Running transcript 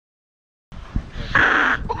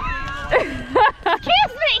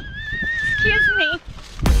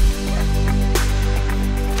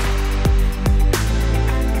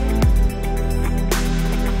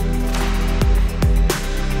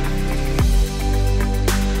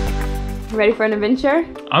Ready for an adventure?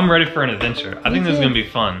 I'm ready for an adventure. I think this is gonna be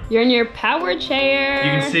fun. You're in your power chair.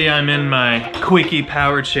 You can see I'm in my quickie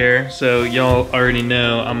power chair, so y'all already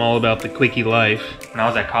know I'm all about the quickie life. When I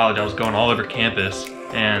was at college, I was going all over campus,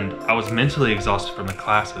 and I was mentally exhausted from the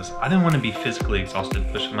classes. I didn't want to be physically exhausted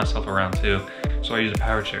pushing myself around too, so I use a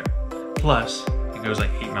power chair. Plus, it goes like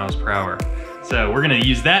 8 miles per hour. So we're gonna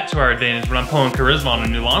use that to our advantage when I'm pulling Charisma on a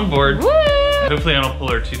new longboard. Woo! Hopefully I don't pull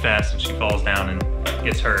her too fast and she falls down and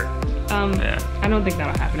gets hurt. Yeah. I don't think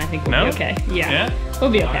that'll happen. I think we'll be okay. Yeah.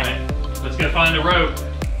 We'll be okay. All right. Let's go find a rope.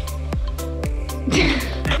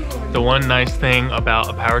 The one nice thing about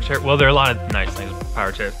a power chair, well, there are a lot of nice things about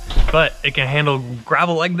power chairs, but it can handle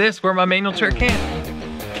gravel like this where my manual chair can't.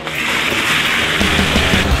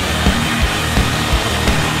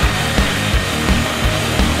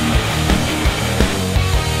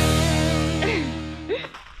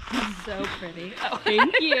 So pretty. Oh,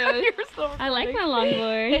 thank you. You're so pretty. I like my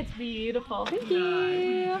longboard. It's beautiful. Thank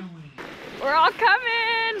you. We're all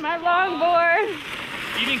coming. My longboard.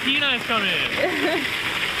 Even Kenai's coming.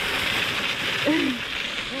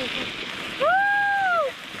 Woo!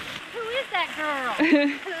 Who is that girl?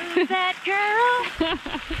 Who's that girl?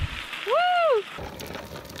 Woo!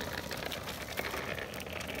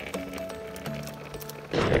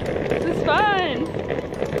 This is fun.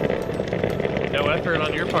 No effort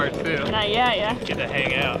on your part too. Not yet, yeah. Get to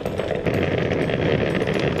hang out.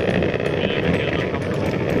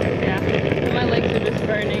 Yeah. My legs are just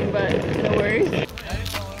burning, but no worries.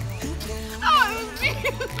 Oh, it was me.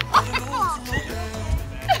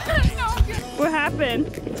 What happened?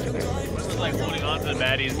 This was like holding on to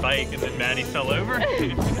Maddie's bike and then Maddie fell over.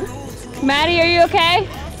 Maddie, are you okay?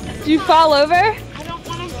 Did you fall over? I don't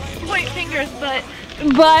want to point fingers, but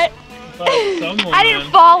Someone. I didn't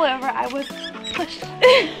fall over. I was pushed.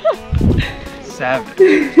 Savage.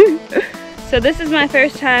 So this is my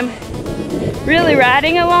first time really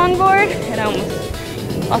riding a longboard, and I almost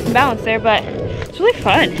lost some balance there, but it's really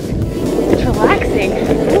fun. It's relaxing.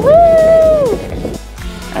 Woo!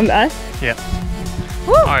 Us? Yeah.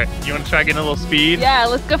 Woo! All right, you want to try getting a little speed? Yeah,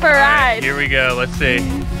 let's go for a ride. Right, here we go. Let's see.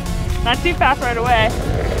 Not too fast right away.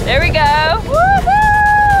 There we go.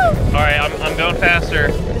 Woohoo! All right, I'm going faster.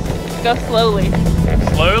 Just go slowly.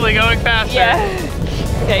 Slowly going faster. Yeah.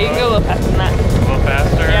 Okay, you can go a little faster than that. A little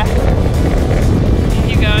faster. Yeah.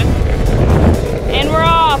 Keep going. And we're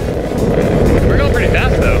off. We're going pretty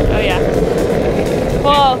fast though. Oh yeah.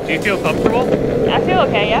 Well, do you feel comfortable? I feel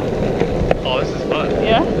okay, yeah. Oh, this is fun.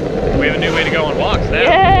 Yeah. We have a new way to go on walks now.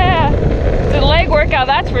 Yeah. It's a leg workout,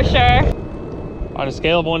 that's for sure. On a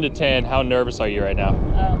scale of 1 to 10, how nervous are you right now?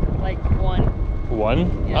 Like 1.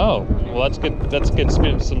 1? Yeah. Oh, well that's good. That's good.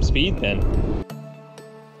 Some speed then.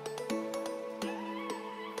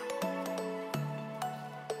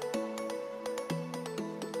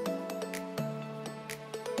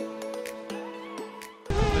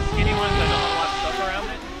 The skinny ones that don't have a lot of stuff around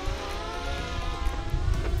it.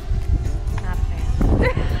 Not a fan.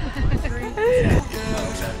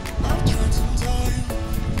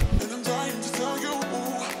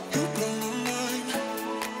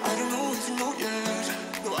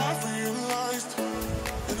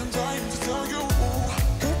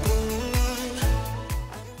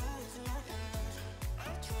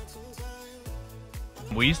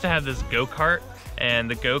 We used to have this go-kart,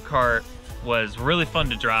 and the go-kart was really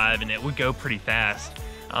fun to drive, and it would go pretty fast.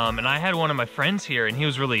 And I had one of my friends here, and he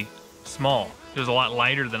was really small. He was a lot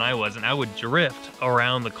lighter than I was, and I would drift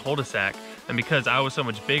around the cul-de-sac. And because I was so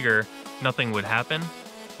much bigger, nothing would happen.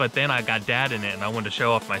 But then I got Dad in it, and I wanted to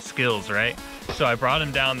show off my skills, right? So I brought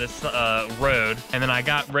him down this road, and then I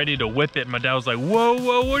got ready to whip it, and my dad was like, whoa,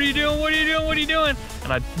 whoa, what are you doing? What are you doing? What are you doing?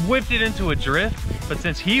 And I whipped it into a drift, but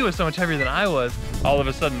since he was so much heavier than I was, all of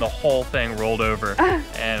a sudden the whole thing rolled over,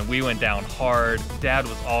 and we went down hard. Dad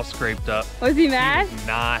was all scraped up. Was he mad? He was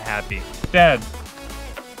not happy. Dad,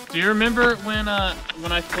 do you remember when I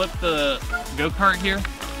flipped the go-kart here?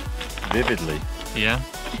 Vividly. Yeah?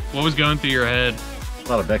 What was going through your head? A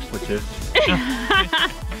lot of expletives.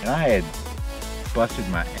 And I had busted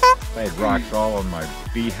my ass. I had rocks all on my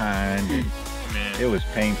behind, and Man. it was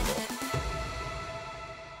painful.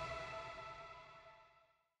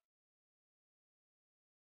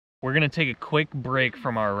 We're gonna take a quick break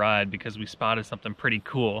from our ride because we spotted something pretty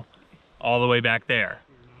cool all the way back there.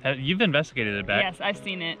 You've investigated it back. Yes, I've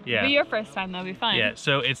seen it. Yeah. It'll be your first time, that'll be fine. Yeah,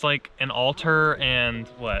 so it's like an altar and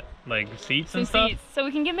what? Like seats and stuff? Seats, so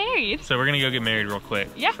we can get married. So we're gonna go get married real quick.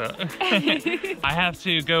 Yeah. So I have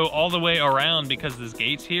to go all the way around because this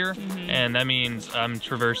gate's here, and that means I'm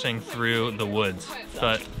traversing through the woods.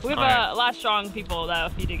 But we have a lot of strong people though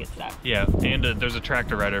if you do get stuck. yeah, and there's a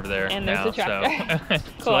tractor right over there. And there's a tractor.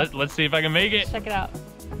 So, Cool. let's see if I can make it. Check it out.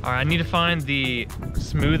 All right, I need to find the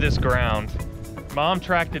smoothest ground. Mom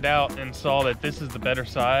tracked it out and saw that this is the better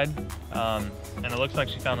side, and it looks like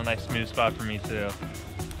she found a nice smooth spot for me too.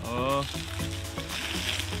 Oh.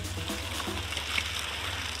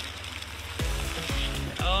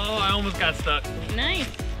 Oh, I almost got stuck. Nice.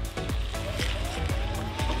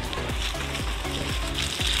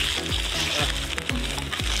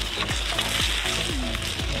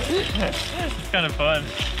 It's kind of fun.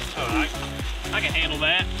 Oh, I can handle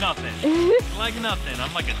that. Nothing. Like nothing.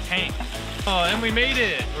 I'm like a tank. Oh, and we made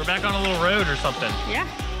it. We're back on a little road or something. Yeah.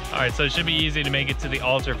 All right, so it should be easy to make it to the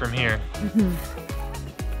altar from here.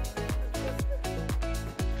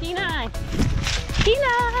 Kenai. Kenai,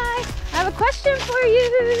 I have a question for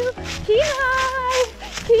you. Kenai.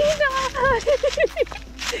 Kenai.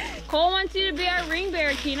 Cole wants you to be our ring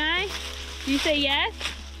bearer, Kenai. Do you say yes?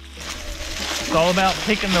 It's all about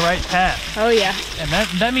picking the right path. Oh yeah. And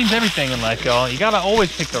that means everything in life, y'all. You gotta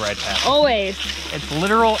always pick the right path. Always. It's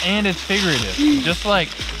literal and it's figurative. Just like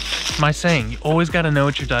my saying, you always gotta know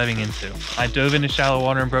what you're diving into. I dove into shallow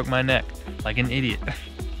water and broke my neck like an idiot.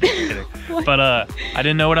 Just kidding. But I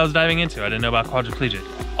didn't know what I was diving into. I didn't know about quadriplegic.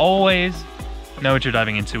 Always know what you're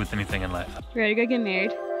diving into with anything in life. Ready to go get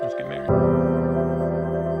married? Let's get married.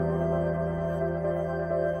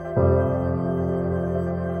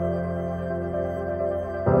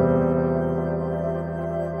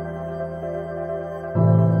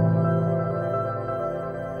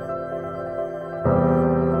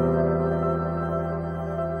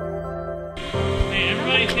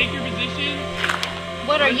 Take your position.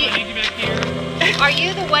 What are you? Take you back here. Are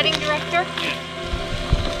you the wedding director? Yes.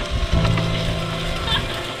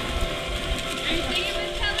 Are you singing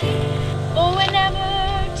with Kelly? Oh, whenever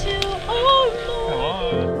to oh Come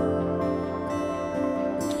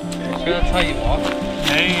on. Sure that's how you walk?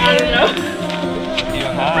 Hey. I don't know. You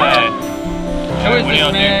and Hi. Who is What do this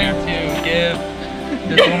y'all do man to give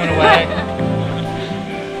this woman away?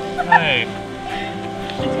 Hey.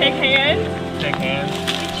 Take hands. Shake hands.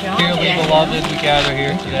 Dearly beloved, we gather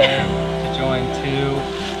here today to join two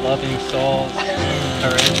loving souls,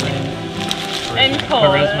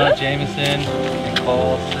 Charisma Jameson and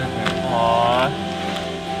Cole Sidner. Aww.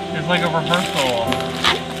 It's like a rehearsal.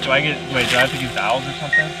 Do I have to use vows or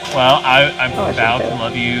something? Well, I'm vowed to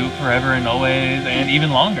love you forever and always and even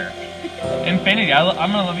longer. Infinity.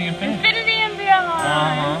 I'm gonna love you infinity. Infinity and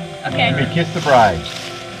beyond. Okay. Let me kiss the bride.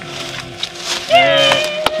 Yeah.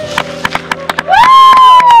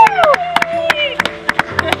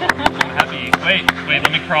 I'm happy. Wait,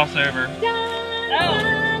 let me cross over. Oh.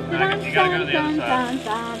 You gotta go to the other side.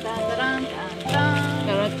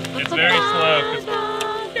 It's very slow.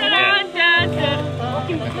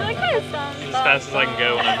 As fast as I can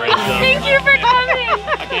go when I'm ready to go. Thank you for coming.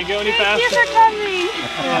 I can't go any faster. Thank you for coming.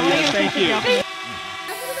 Thank you.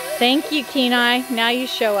 Thank you, Kenai. Now you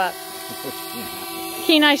show up.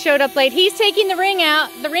 Kenai showed up late. He's taking the ring out.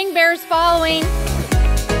 The ring bearer's following.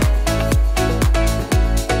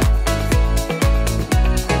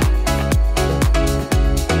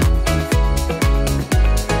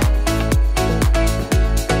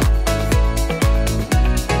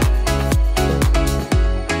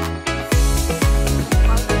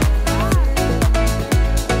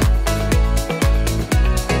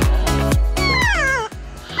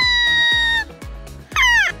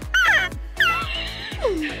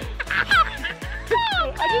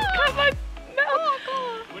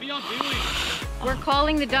 We're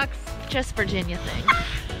calling the ducks just Virginia thing.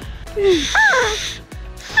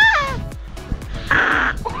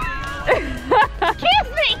 Excuse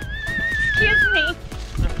me! Excuse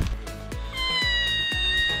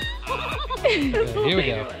me! Here we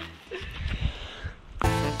go.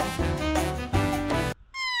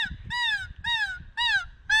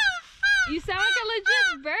 You sound like a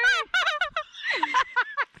legit bird.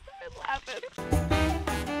 I'm laughing.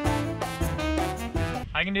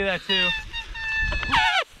 I can do that too.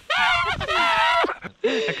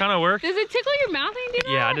 That kind of worked. Does it tickle your mouth when you do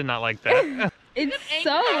that? Yeah, I did not like that. It's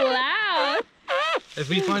so loud. If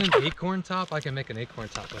we find an acorn top, I can make an acorn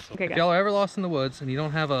top whistle. Okay, If go. y'all are ever lost in the woods and you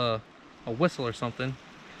don't have a whistle or something,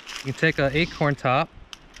 you can take an acorn top,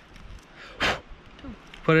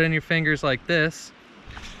 put it in your fingers like this,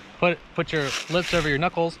 put your lips over your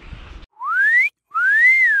knuckles,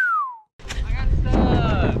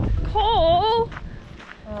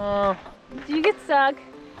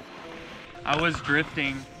 I was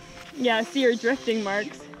drifting. Yeah, I see your drifting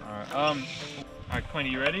marks. All right, Quinn,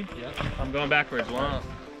 you ready? Yep. I'm going backwards. One.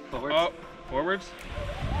 Forwards. Oh, forwards.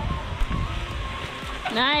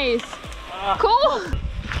 Nice. Cool.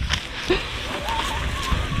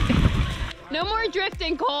 No more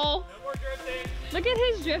drifting, Cole. No more drifting. Look at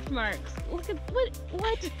his drift marks. Look at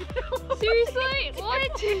what? Seriously?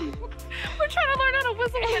 What? We're trying to learn how to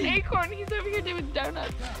whistle with an acorn. He's over here doing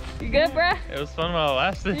donuts. You good, bruh? It was fun while it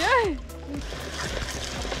lasted. Yeah.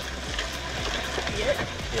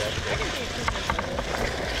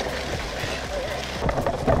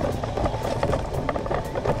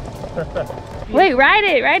 Wait, ride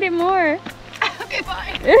it more. Okay,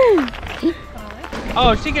 bye.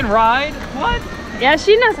 Oh, she can ride? What? Yeah,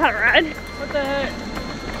 she knows how to ride. What the heck?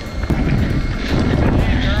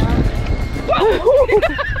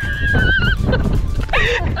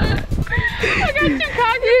 I got too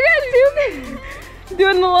cocky. You got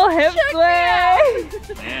doing the little hip sway.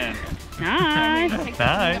 Man. Nice. Nice.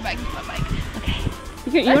 My bike.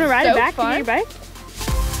 You want to ride it so back fun. to your bike?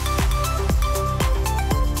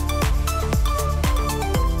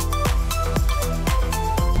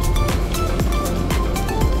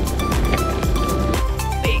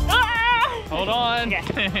 Hold on.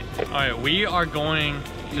 Okay. All right, we are going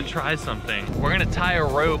to try something. We're gonna tie a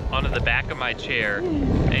rope onto the back of my chair,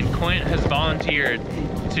 and Quint has volunteered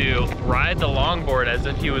to ride the longboard as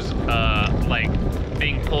if he was like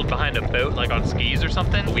being pulled behind a boat, like on skis or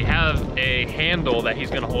something. We have a handle that he's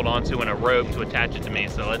gonna hold on to and a rope to attach it to me.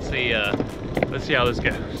 So let's see how this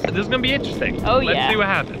goes. This is gonna be interesting. Oh, yeah. Let's see what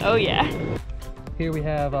happens. Oh yeah. Here we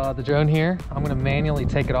have the drone here. I'm gonna manually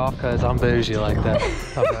take it off because I'm bougie like that.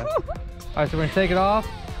 Okay. All right, so we're gonna take it off.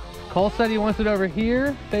 Cole said he wants it over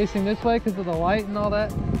here, facing this way because of the light and all that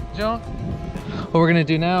junk. What we're gonna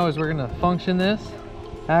do now is we're gonna function this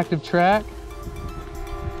active track.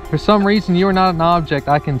 For some reason, you are not an object.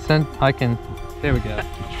 There we go.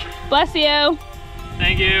 Bless you.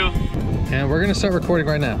 Thank you. And we're gonna start recording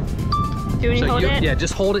right now. Do we hold it? Yeah,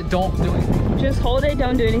 just hold it, don't do anything. Just hold it,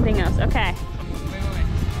 don't do anything else. Okay. Wait.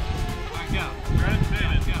 All right, go. Ready?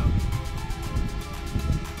 Let's go.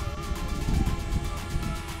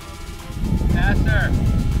 Faster.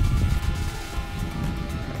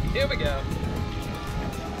 Here we go.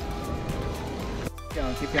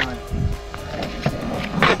 Keep going.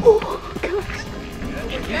 Oh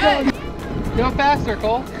gosh. Go faster,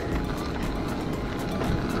 Cole.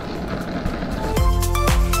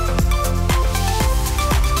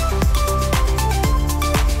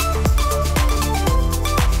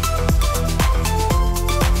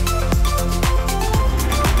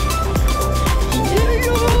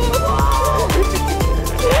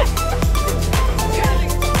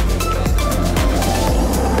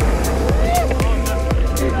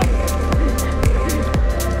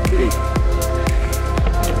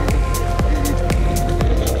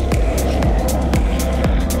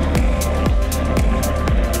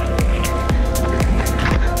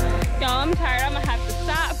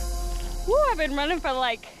 Running for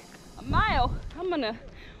like a mile. I'm gonna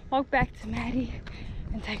walk back to Maddie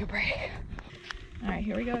and take a break. All right,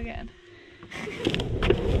 here we go again.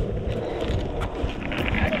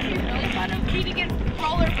 Need to get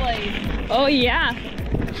rollerblades. Oh yeah.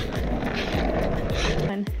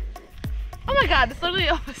 Oh my God, it's literally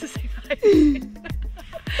almost the same height.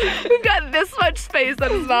 We've got this much space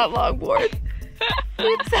that is not longboard.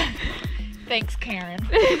 Thanks, Karen.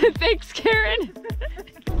 Thanks, Karen.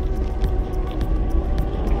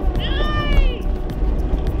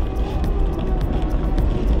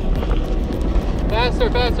 Faster,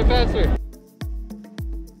 faster, faster.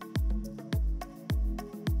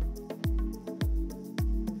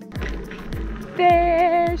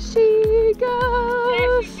 There she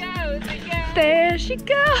goes. There she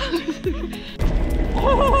goes.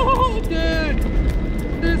 Oh, dude.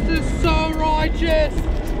 This is so righteous.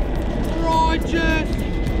 Righteous.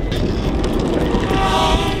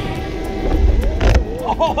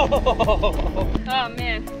 Oh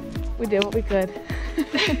man. We did what we could.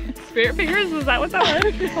 Spirit fingers? Was that what that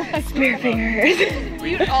was? Spirit fingers. Were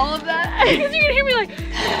you all of that? Because you can hear me like,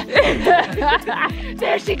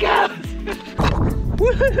 There she goes.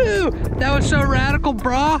 Woohoo! That was so radical,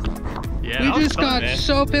 brah. Yeah, We that was just fun, got man.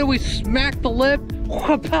 so pitted, we smacked the lip,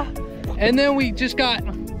 and then we just got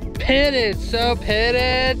pitted, so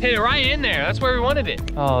pitted. Hit it right in there. That's where we wanted it.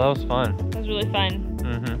 Oh, that was fun. that was really fun.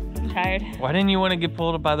 Mm-hmm. I'm tired. Why didn't you want to get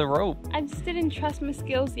pulled by the rope? I just didn't trust my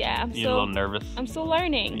skills. Yeah, You're a little nervous. I'm still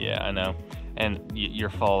learning. Yeah, I know. And your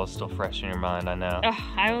fall is still fresh in your mind, I know. Ugh,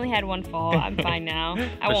 I only had one fall. I'm fine now.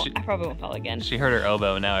 I probably won't fall again. She hurt her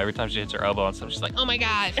elbow, and now every time she hits her elbow on something, she's like, oh my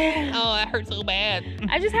gosh, oh, that hurts so bad.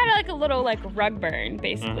 I just had like a little like rug burn,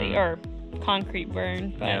 basically, or concrete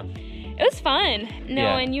burn, but it was fun.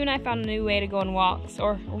 No, and you and I found a new way to go on walks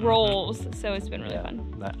or rolls, so it's been really fun.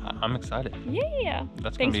 I'm excited. Yeah.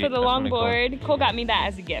 Thanks for the longboard. Cole got me that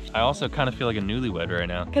as a gift. I also kind of feel like a newlywed right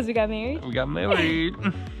now. Because we got married? We got married.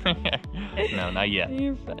 No, not yet.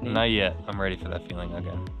 You're funny. Not yet. I'm ready for that feeling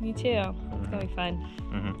again. Me too. It's gonna be fun.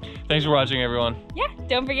 Thanks for watching, everyone. Yeah.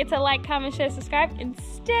 Don't forget to like, comment, share, subscribe, and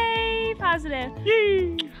stay positive.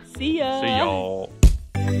 Yay! See ya. See y'all.